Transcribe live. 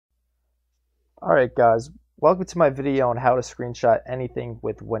Alright guys, welcome to my video on how to screenshot anything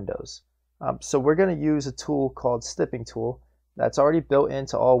with Windows. So we're going to use a tool called Snipping Tool that's already built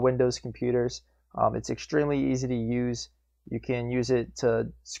into all Windows computers. It's extremely easy to use. You can use it to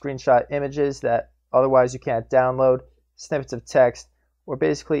screenshot images that otherwise you can't download, snippets of text, or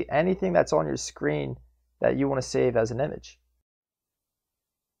basically anything that's on your screen that you want to save as an image.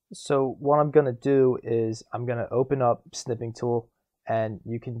 So what I'm going to do is I'm going to open up Snipping Tool, and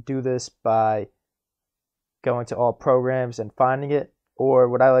you can do this by going to all programs and finding it, or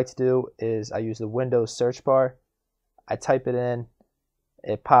what I like to do is I use the Windows search bar. I type it in,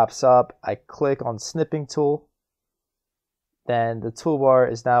 it pops up, I click on Snipping Tool, then the toolbar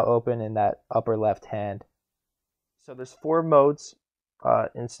is now open in that upper left hand. So there's four modes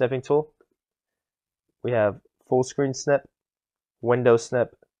in Snipping Tool. We have full screen snip, window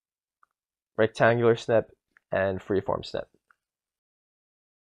snip, rectangular snip, and freeform snip.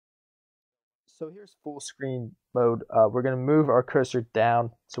 So here's full screen mode. We're going to move our cursor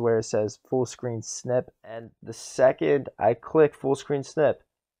down to where it says full screen snip, and the second I click full screen snip,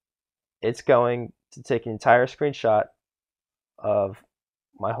 it's going to take an entire screenshot of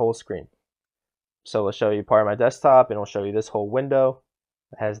my whole screen. So it'll show you part of my desktop, and it'll show you this whole window.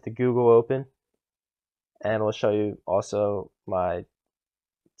 It has the Google open, and it'll show you also my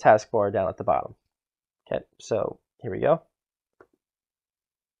taskbar down at the bottom. Okay, so here we go.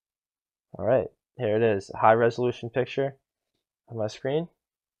 All right, here it is, a high resolution picture of my screen.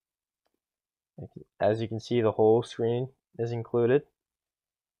 As you can see, the whole screen is included.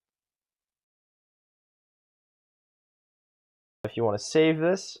 If you want to save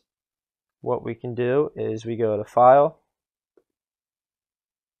this, what we can do is we go to File,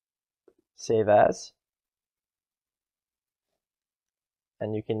 Save As,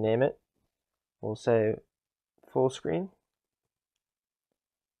 and you can name it. We'll say full screen.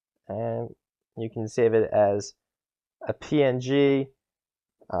 And you can save it as a PNG,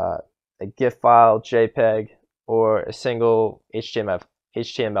 a GIF file, JPEG, or a single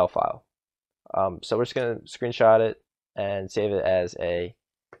HTML file. So we're just going to screenshot it and save it as a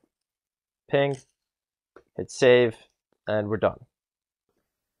ping, hit save, and we're done.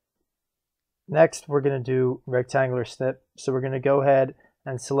 Next, we're going to do rectangular snip. So we're going to go ahead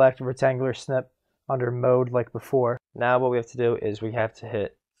and select rectangular snip under mode like before. Now what we have to do is we have to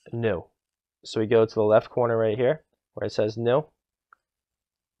hit new. So we go to the left corner right here where it says new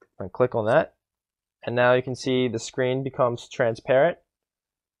and click on that, and now you can see the screen becomes transparent.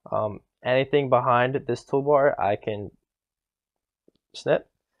 Anything behind this toolbar I can snip.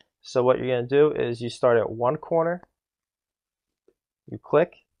 So what you're going to do is you start at one corner, you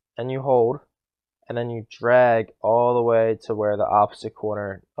click and you hold, and then you drag all the way to where the opposite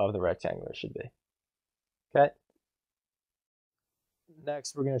corner of the rectangle should be. Okay.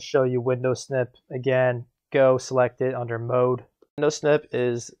 Next, we're going to show you window snip. Again, go select it under mode. Window snip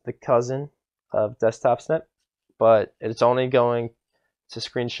is the cousin of desktop snip, but it's only going to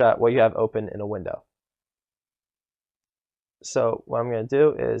screenshot what you have open in a window. So what I'm going to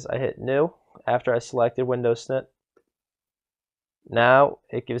do is I hit new after I selected window snip. Now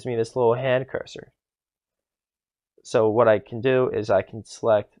it gives me this little hand cursor. So what I can do is I can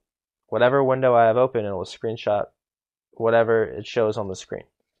select whatever window I have open and it will screenshot whatever it shows on the screen.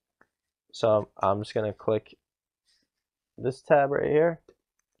 So I'm just going to click this tab right here,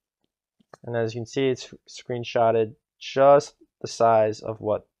 and as you can see, it's screenshotted just the size of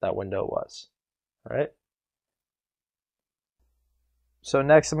what that window was. All right. So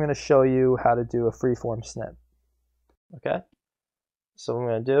next I'm going to show you how to do a freeform snip. Okay. So what I'm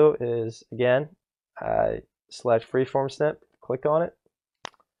going to do is, again, I select freeform snip, click on it,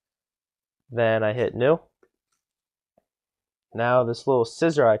 then I hit new. Now this little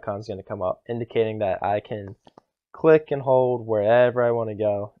scissor icon is going to come up, indicating that I can click and hold wherever I want to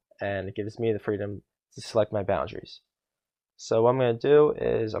go, and it gives me the freedom to select my boundaries. So what I'm going to do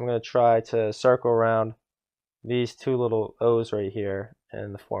is I'm going to try to circle around these two little O's right here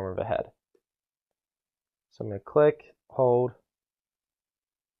in the form of a head. So I'm going to click, hold,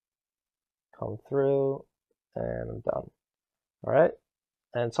 come through, and I'm done. All right,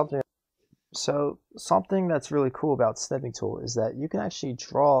 and something that's really cool about Snipping Tool is that you can actually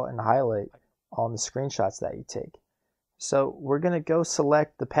draw and highlight on the screenshots that you take. So we're going to go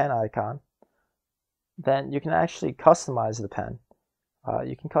select the pen icon. Then you can actually customize the pen.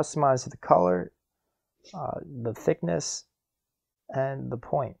 You can customize the color, the thickness, and the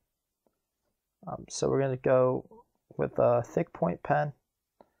point. So we're going to go with a thick point pen,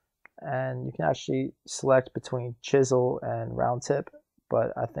 and you can actually select between chisel and round tip,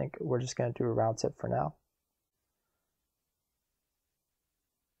 but I think we're just going to do a round tip for now.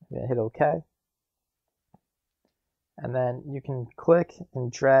 I'm going to hit OK. and then you can click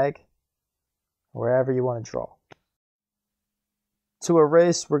and drag wherever you want to draw. To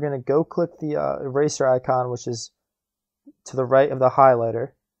erase, we're going to go click the eraser icon, which is to the right of the highlighter,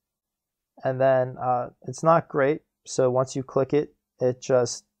 and then it's not great, so once you click it, it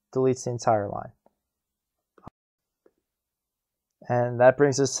just deletes the entire line. And that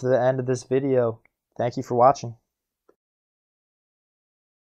brings us to the end of this video. Thank you for watching.